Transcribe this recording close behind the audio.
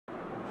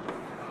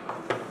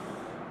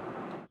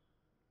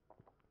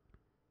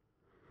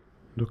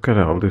Look at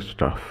all this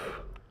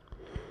stuff.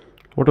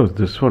 What was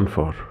this one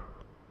for?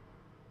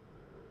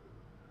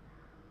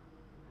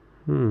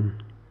 An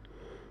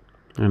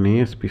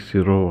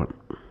ESP-01.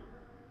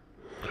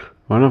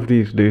 One of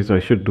these days I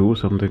should do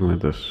something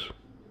with this.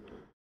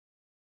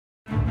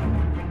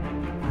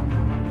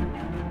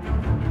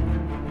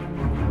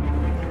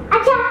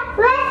 Acha,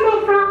 where's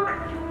my frock?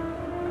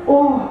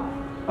 Oh,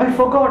 I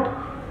forgot.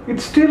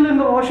 It's still in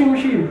the washing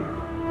machine.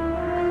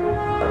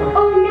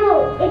 Oh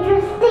no, it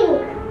will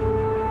stink.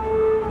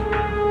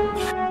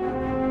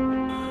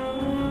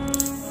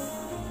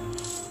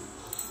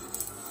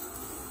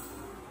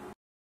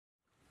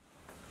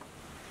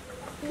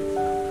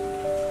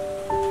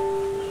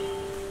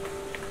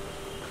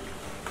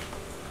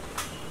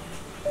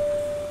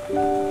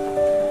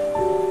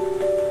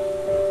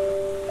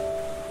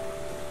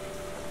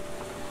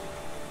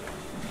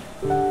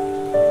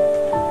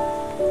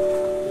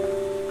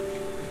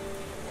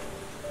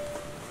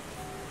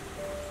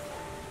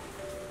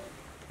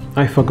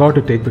 I forgot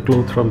to take the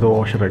clothes from the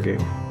washer again.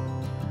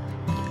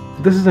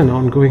 This is an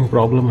ongoing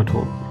problem at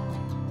home.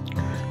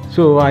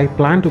 So I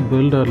plan to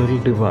build a little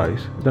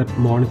device that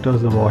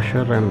monitors the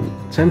washer and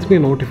sends me a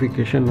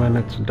notification when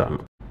it's done.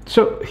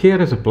 So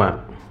here is a plan.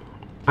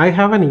 I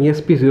have an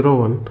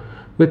ESP-01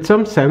 with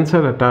some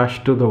sensor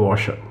attached to the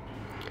washer.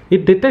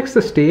 It detects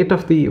the state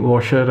of the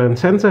washer and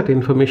sends that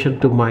information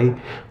to my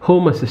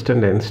Home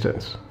Assistant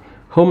instance.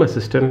 Home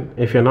Assistant,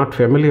 if you're not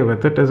familiar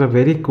with it, is a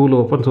very cool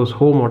open source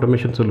home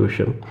automation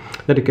solution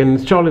that you can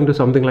install into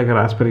something like a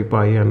Raspberry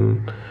Pi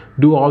and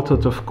do all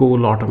sorts of cool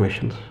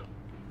automations.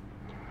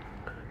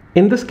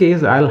 In this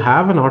case, I'll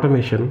have an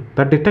automation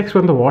that detects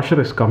when the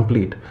washer is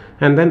complete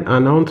and then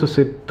announces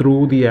it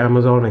through the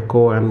Amazon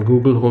Echo and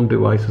Google Home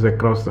devices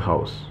across the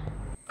house.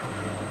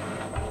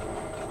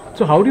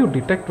 So how do you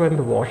detect when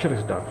the washer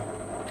is done?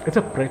 It's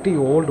a pretty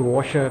old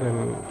washer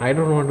and I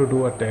don't want to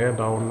do a tear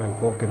down and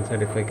poke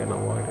inside if I can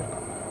avoid it.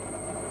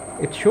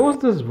 It shows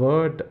this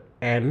word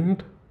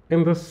end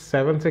in this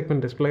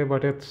 7-segment display,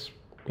 but it's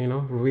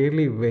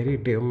really very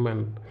dim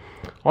and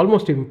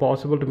almost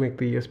impossible to make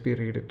the ESP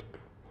read it.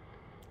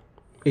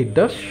 It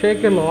does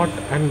shake a lot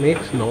and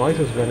makes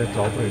noises when it's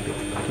operating.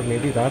 So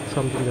maybe that's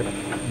something that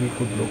we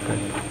could look at.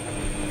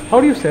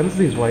 How do you sense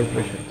these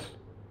vibrations?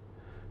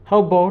 How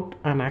about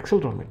an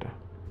accelerometer?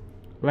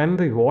 When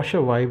the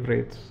washer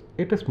vibrates,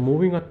 it is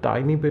moving a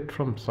tiny bit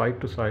from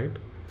side to side.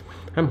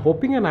 I'm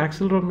hoping an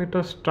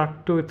accelerometer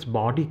stuck to its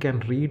body can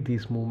read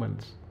these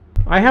movements.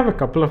 I have a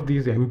couple of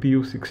these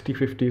MPU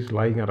 6050s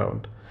lying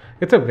around.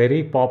 It's a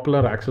very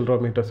popular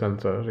accelerometer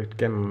sensor. It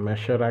can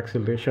measure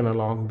acceleration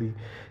along the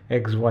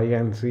X, Y,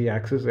 and Z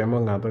axis,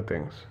 among other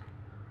things.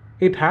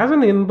 It has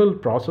an inbuilt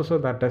processor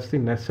that does the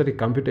necessary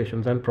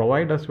computations and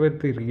provide us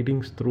with the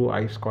readings through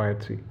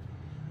I²C.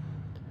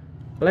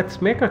 Let's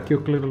make a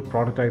quick little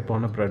prototype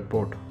on a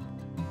breadboard.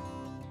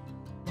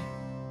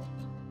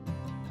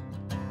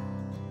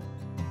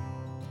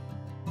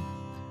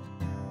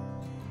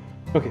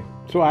 Okay,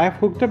 so I have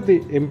hooked up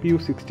the MPU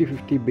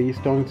 6050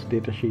 based on its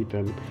datasheet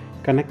and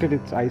connected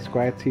its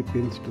I²C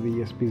pins to the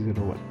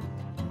ESP-01.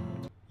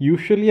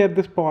 Usually at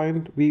this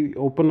point, we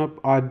open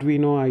up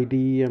Arduino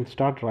IDE and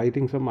start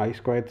writing some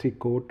I²C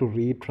code to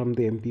read from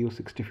the MPU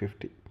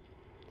 6050.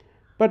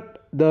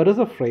 But there is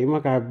a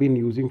framework I have been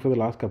using for the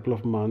last couple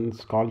of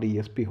months called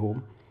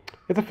ESPhome.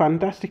 It's a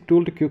fantastic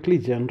tool to quickly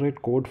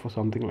generate code for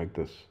something like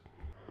this.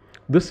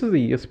 This is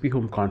the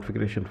ESPhome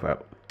configuration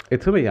file.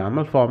 It's in a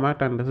YAML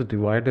format and is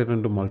divided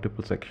into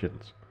multiple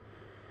sections.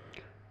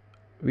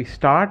 We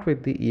start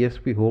with the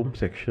ESP Home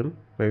section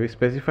where we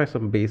specify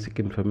some basic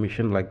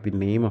information like the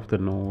name of the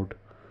node,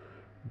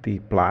 the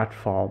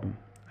platform,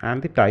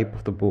 and the type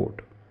of the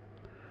board.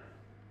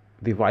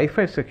 The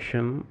Wi-Fi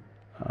section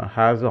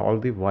has all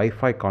the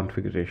Wi-Fi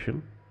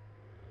configuration.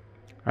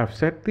 I've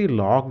set the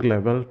log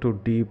level to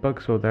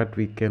debug so that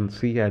we can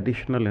see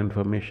additional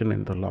information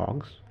in the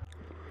logs.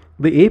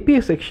 The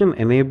API section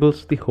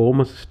enables the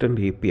Home Assistant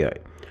API.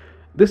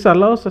 This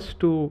allows us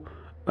to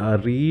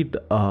read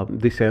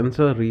the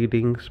sensor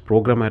readings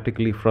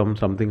programmatically from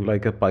something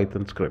like a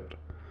Python script.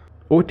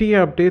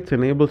 OTA updates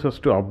enables us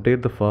to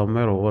update the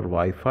firmware over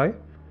Wi-Fi.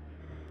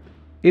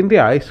 In the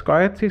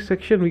I²C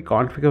section, we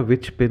configure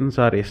which pins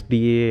are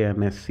SDA and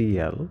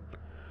SCL.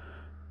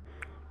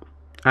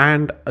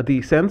 And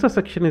the sensor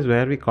section is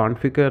where we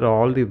configure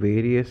all the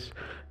various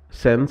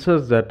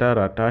sensors that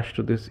are attached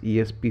to this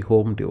ESP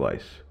Home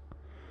device.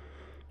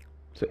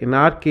 So in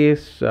our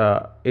case,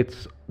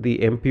 it's the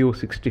MPU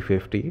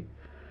 6050.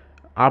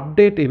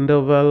 Update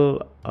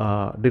interval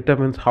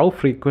determines how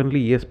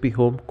frequently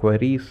ESPhome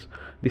queries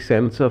the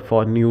sensor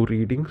for new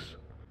readings.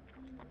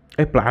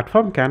 A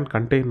platform can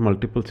contain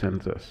multiple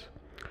sensors,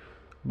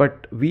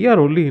 but we are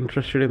only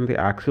interested in the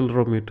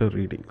accelerometer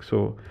reading,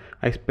 so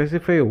I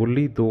specify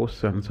only those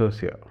sensors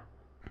here.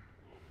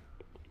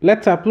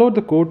 Let's upload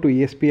the code to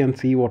ESP and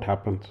see what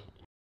happens.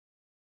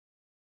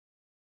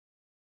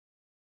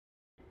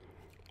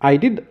 I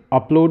did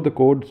upload the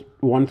code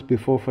once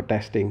before for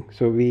testing,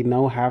 so we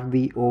now have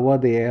the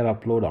over-the-air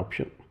upload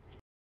option.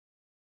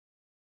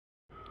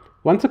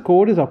 Once a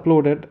code is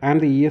uploaded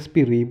and the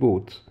ESP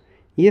reboots,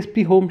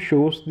 ESPhome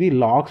shows the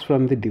logs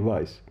from the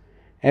device.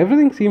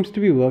 Everything seems to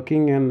be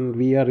working and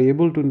we are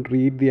able to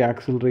read the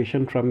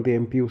acceleration from the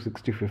MPU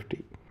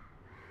 6050.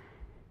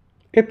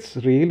 It's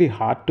really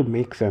hard to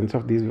make sense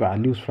of these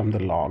values from the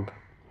log.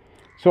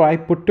 So I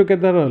put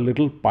together a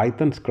little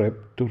Python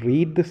script to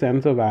read the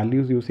sensor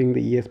values using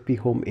the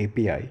ESPhome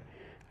API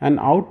and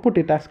output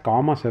it as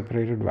comma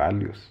separated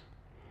values.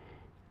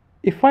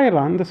 If I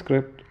run the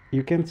script,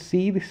 you can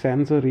see the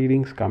sensor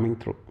readings coming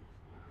through.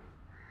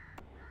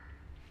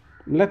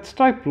 Let's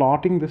try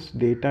plotting this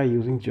data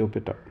using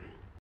Jupyter.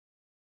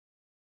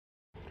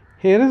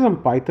 Here is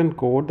some Python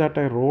code that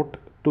I wrote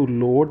to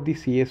load the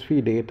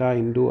CSV data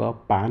into a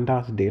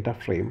pandas data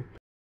frame.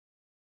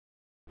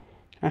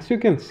 As you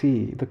can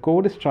see, the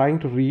code is trying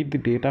to read the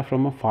data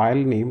from a file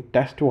named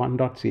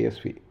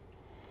test1.csv.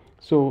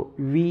 So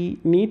we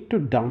need to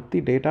dump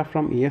the data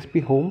from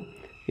ESPhome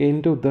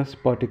into this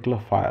particular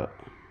file.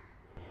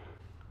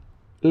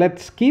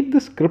 Let's keep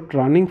the script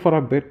running for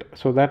a bit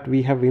so that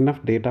we have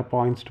enough data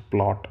points to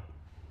plot.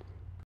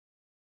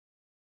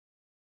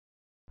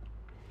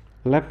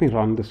 Let me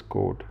run this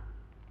code.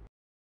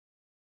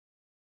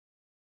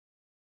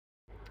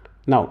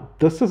 Now,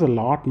 this is a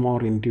lot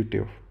more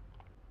intuitive.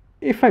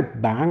 If I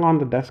bang on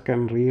the desk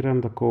and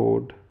rerun the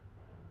code,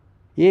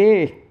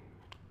 yay!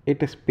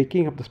 It is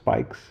picking up the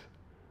spikes.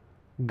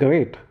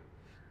 Great!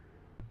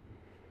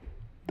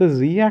 The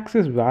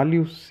z-axis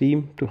values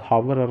seem to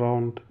hover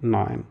around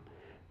 9,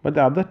 but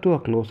the other two are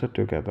closer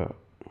together.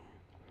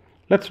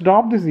 Let's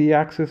drop the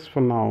z-axis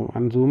for now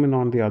and zoom in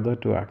on the other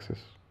two axes.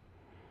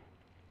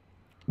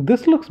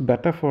 This looks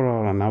better for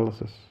our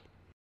analysis.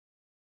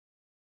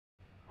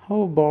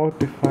 How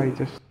about if I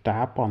just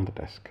tap on the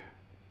desk?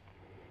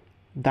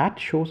 That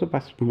shows up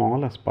as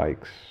smaller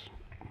spikes.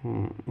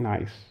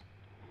 Nice.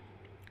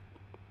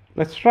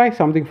 Let's try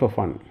something for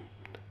fun.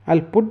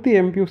 I'll put the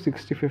MPU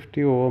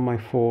 6050 over my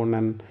phone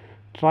and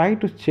try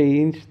to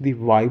change the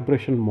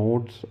vibration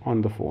modes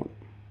on the phone.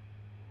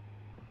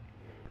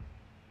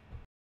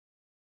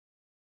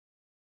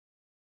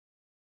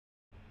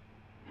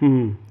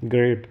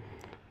 Great.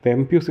 The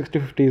MPU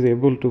 6050 is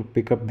able to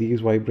pick up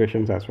these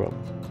vibrations as well.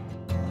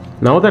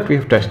 Now that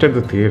we've tested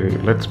the theory,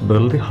 let's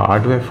build the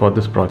hardware for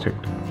this project.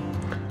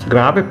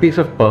 Grab a piece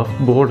of perf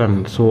board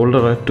and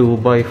solder a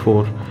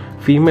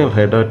 2x4 female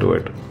header to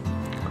it.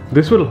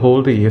 This will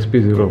hold the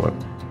ESP-01.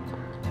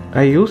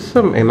 I used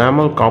some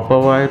enamel copper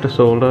wire to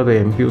solder the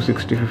MPU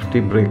 6050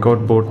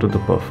 breakout board to the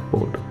perf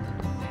board.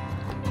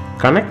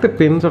 Connect the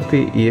pins of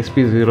the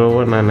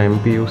ESP-01 and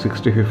MPU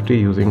 6050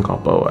 using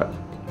copper wire.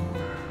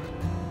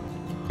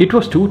 It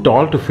was too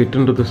tall to fit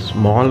into the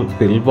small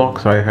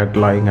pillbox I had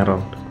lying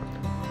around.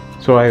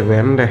 So I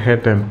went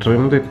ahead and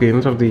trimmed the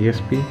pins of the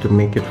ESP to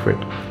make it fit.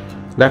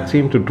 That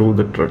seemed to do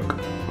the trick.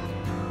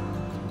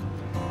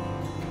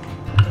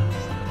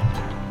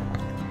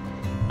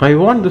 I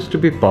want this to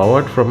be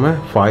powered from a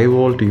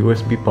 5V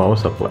USB power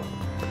supply,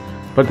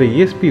 but the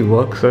ESP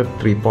works at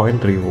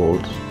 3.3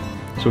 volts,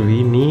 so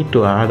we need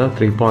to add a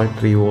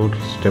 3.3 volt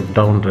step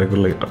down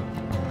regulator.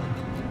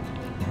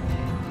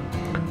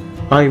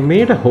 I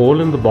made a hole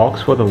in the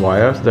box for the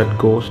wires that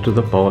goes to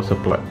the power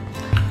supply.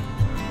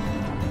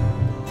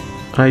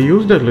 I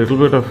used a little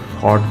bit of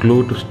hot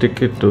glue to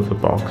stick it to the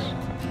box.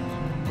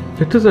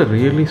 It is a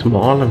really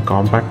small and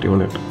compact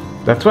unit.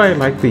 That's why I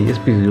like the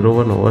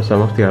ESP-01 over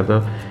some of the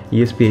other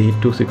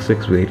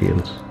ESP-8266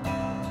 variants.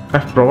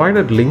 I've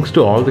provided links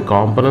to all the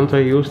components I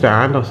used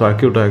and a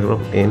circuit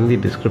diagram in the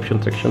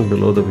description section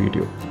below the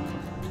video.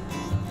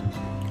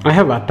 I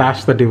have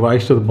attached the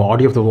device to the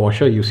body of the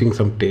washer using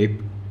some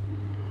tape.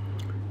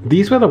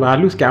 These were the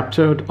values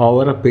captured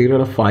over a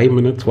period of 5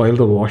 minutes while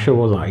the washer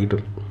was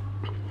idle.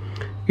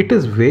 It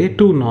is way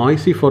too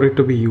noisy for it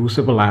to be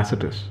usable as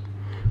it is.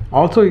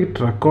 Also, it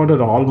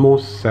recorded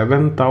almost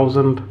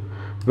 7,000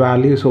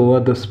 values over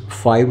this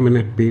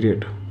 5-minute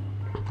period.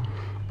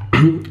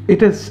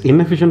 It is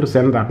inefficient to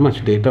send that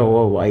much data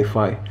over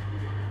Wi-Fi.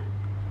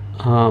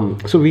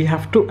 So we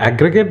have to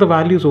aggregate the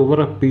values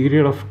over a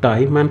period of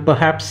time and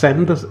perhaps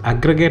send this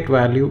aggregate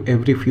value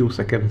every few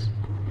seconds.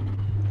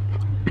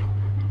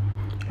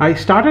 I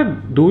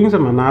started doing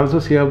some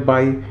analysis here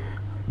by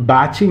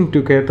batching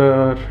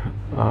together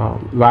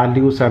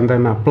values and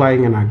then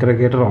applying an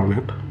aggregator on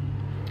it.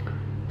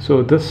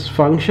 So this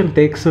function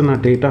takes in a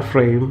data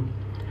frame,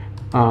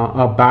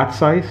 a batch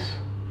size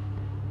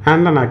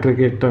and an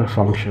aggregator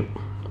function,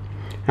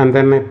 and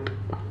then it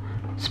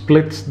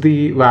splits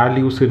the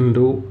values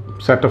into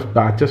set of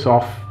batches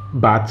of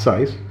batch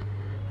size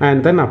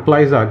and then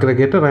applies the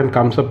aggregator and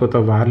comes up with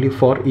a value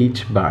for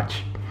each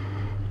batch.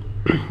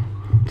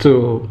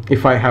 So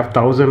if I have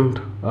 1000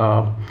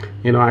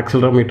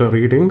 accelerometer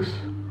readings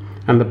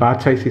and the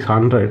batch size is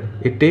 100,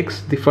 it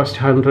takes the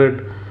first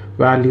 100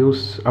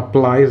 values,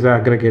 applies the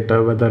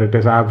aggregator, whether it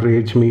is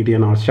average,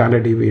 median or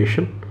standard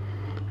deviation,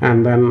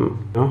 and then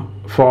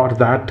for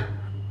that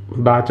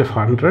batch of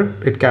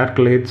 100 it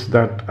calculates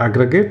that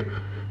aggregate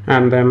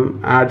and then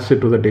adds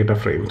it to the data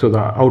frame, so the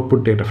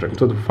output data frame.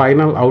 So the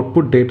final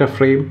output data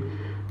frame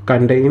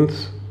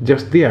contains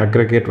just the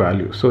aggregate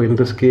value. So in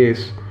this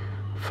case,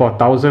 for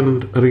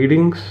 1000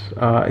 readings,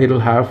 it'll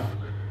have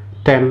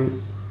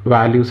 10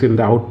 values in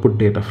the output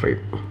data frame.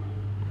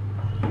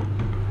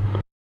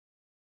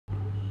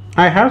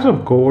 I have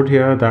some code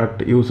here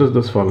that uses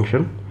this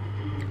function.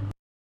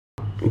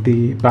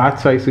 The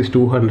batch size is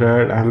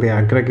 200 and the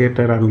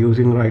aggregator I'm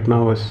using right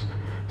now is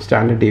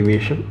standard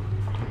deviation.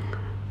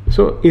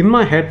 So in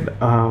my head,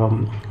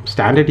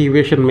 standard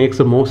deviation makes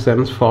the most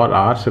sense for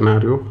our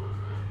scenario,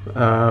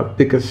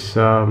 because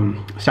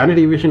standard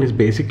deviation is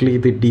basically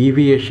the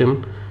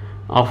deviation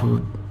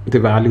of the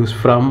values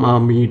from a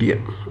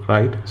median,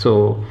 right?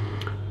 So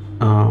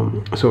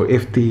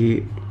if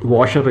the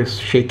washer is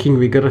shaking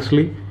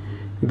vigorously,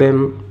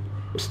 then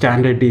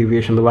standard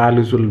deviation, the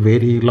values will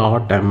vary a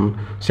lot and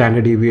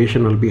standard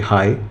deviation will be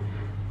high.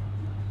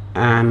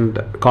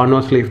 And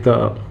conversely, if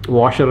the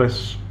washer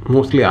is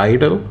mostly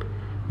idle,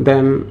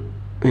 then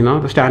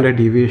the standard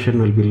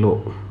deviation will be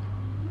low.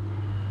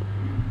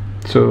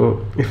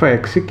 So if I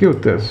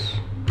execute this,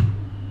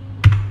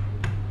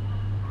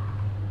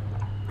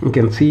 you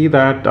can see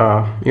that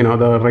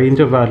the range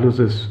of values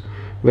is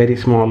very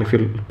small if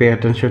you pay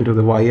attention to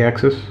the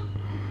y-axis.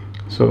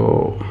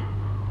 So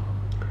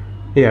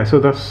yeah, so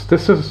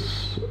this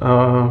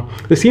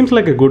seems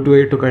like a good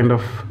way to kind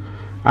of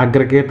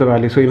aggregate the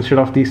value. So instead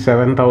of these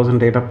 7,000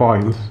 data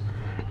points,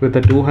 with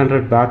the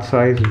 200 batch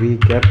size, we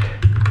get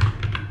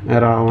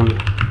around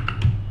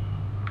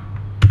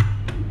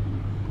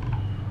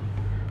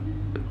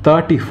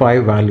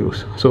 35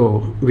 values.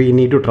 So we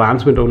need to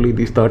transmit only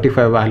these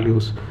 35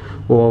 values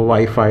over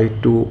Wi-Fi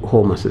to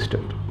Home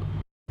Assistant.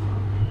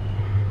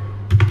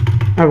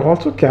 I've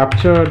also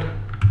captured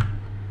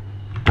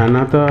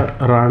another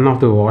run of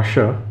the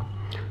washer.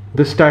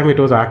 This time it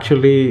was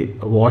actually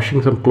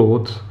washing some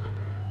clothes,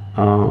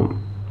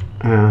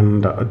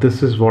 and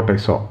this is what I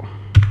saw.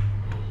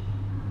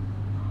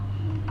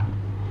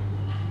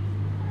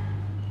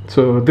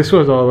 So this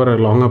was over a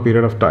longer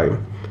period of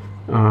time.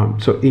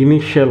 So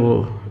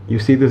you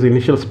see this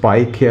initial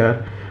spike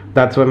here,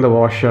 that's when the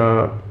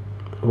washer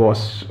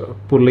was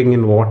pulling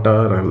in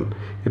water and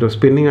it was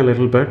spinning a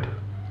little bit.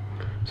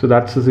 So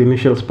that's this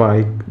initial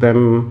spike.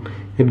 Then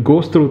it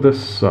goes through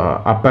this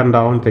up and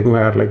down thing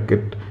where like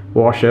it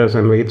washes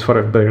and waits for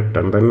a bit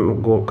and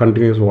then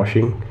continues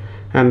washing.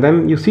 And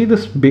then you see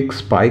this big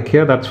spike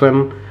here, that's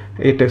when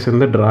it is in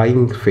the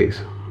drying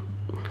phase.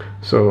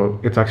 So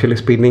it's actually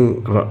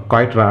spinning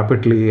quite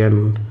rapidly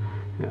and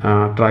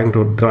trying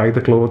to dry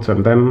the clothes,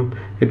 and then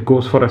it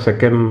goes for a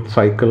second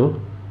cycle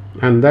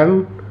and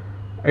then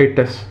it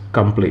is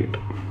complete.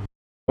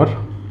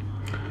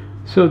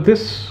 So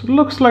this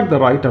looks like the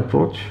right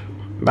approach,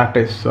 that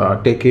is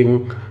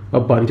taking a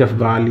bunch of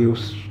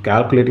values,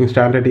 calculating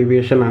standard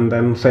deviation and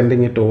then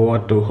sending it over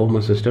to Home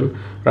Assistant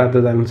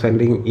rather than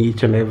sending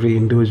each and every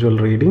individual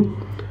reading.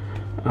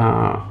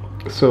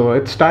 So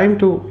it's time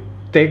to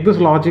take this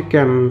logic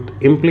and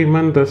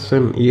implement this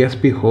in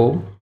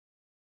ESPhome.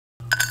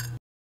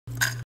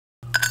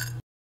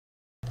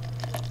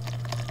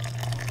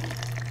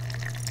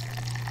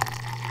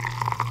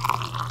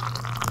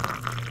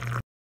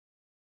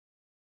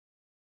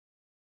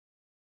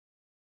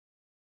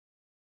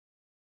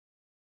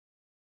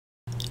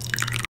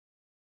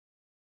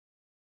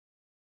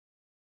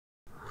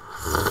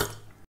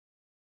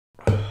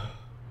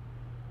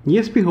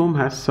 ESPhome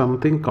has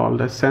something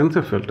called as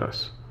sensor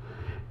filters.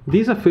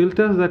 These are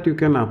filters that you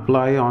can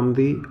apply on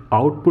the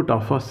output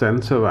of a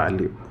sensor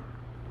value.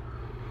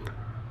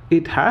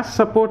 It has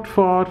support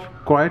for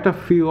quite a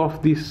few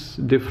of these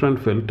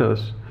different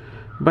filters,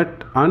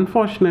 but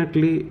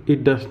unfortunately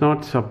it does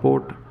not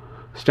support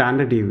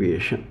standard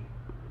deviation.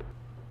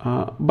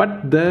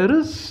 But there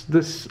is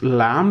this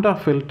lambda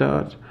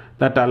filter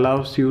that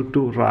allows you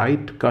to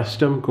write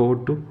custom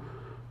code to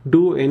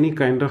do any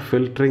kind of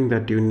filtering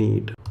that you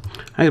need.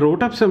 I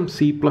wrote up some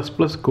C++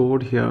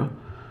 code here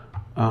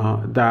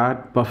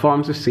that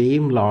performs the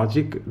same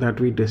logic that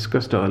we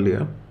discussed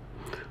earlier.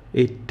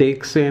 It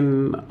takes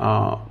in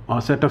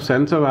a set of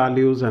sensor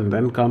values and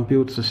then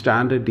computes the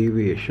standard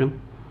deviation.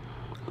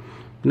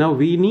 Now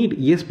we need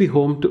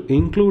ESPhome to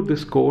include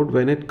this code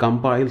when it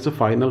compiles the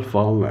final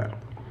firmware.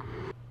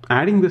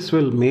 Adding this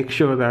will make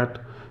sure that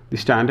the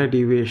standard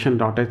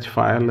deviation.h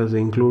file is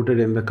included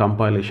in the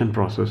compilation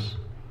process.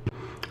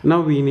 Now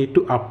we need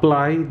to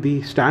apply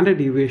the standard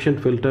deviation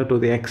filter to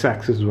the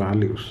x-axis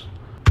values.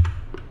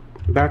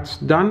 That's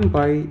done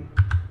by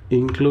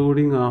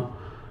including a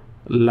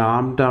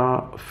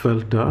lambda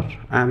filter,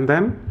 and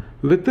then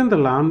within the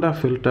lambda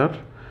filter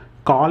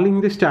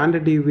calling the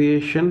standard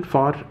deviation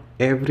for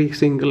every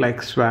single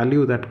x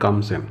value that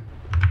comes in.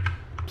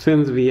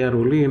 Since we are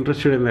only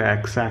interested in the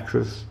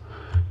x-axis,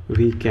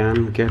 we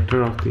can get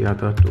rid of the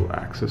other two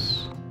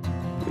axes.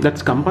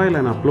 Let's compile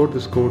and upload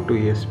this code to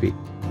ESP.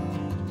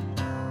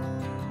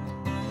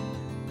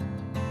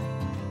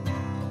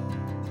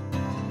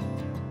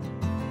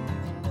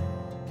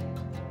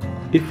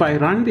 If I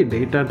run the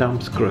data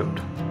dump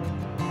script,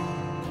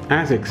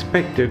 as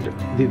expected,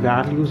 the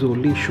values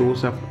only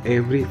shows up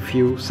every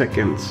few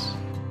seconds.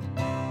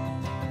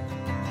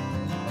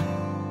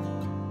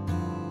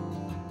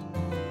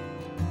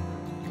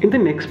 In the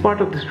next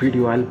part of this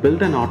video, I'll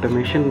build an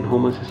automation in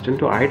Home Assistant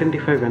to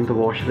identify when the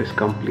washer is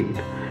complete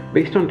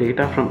based on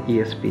data from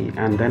ESP,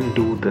 and then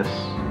do this.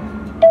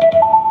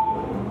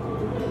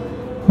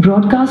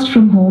 Broadcast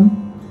from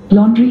home,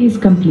 laundry is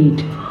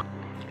complete.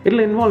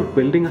 It'll involve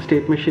building a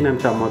state machine and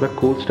some other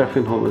cool stuff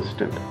in Home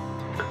Assistant.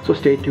 So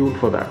stay tuned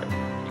for that.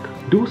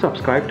 Do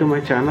subscribe to my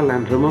channel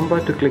and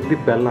remember to click the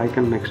bell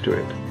icon next to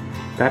it.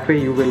 That way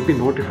you will be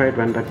notified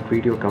when that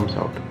video comes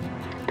out.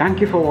 Thank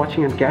you for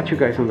watching and catch you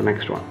guys in the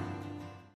next one.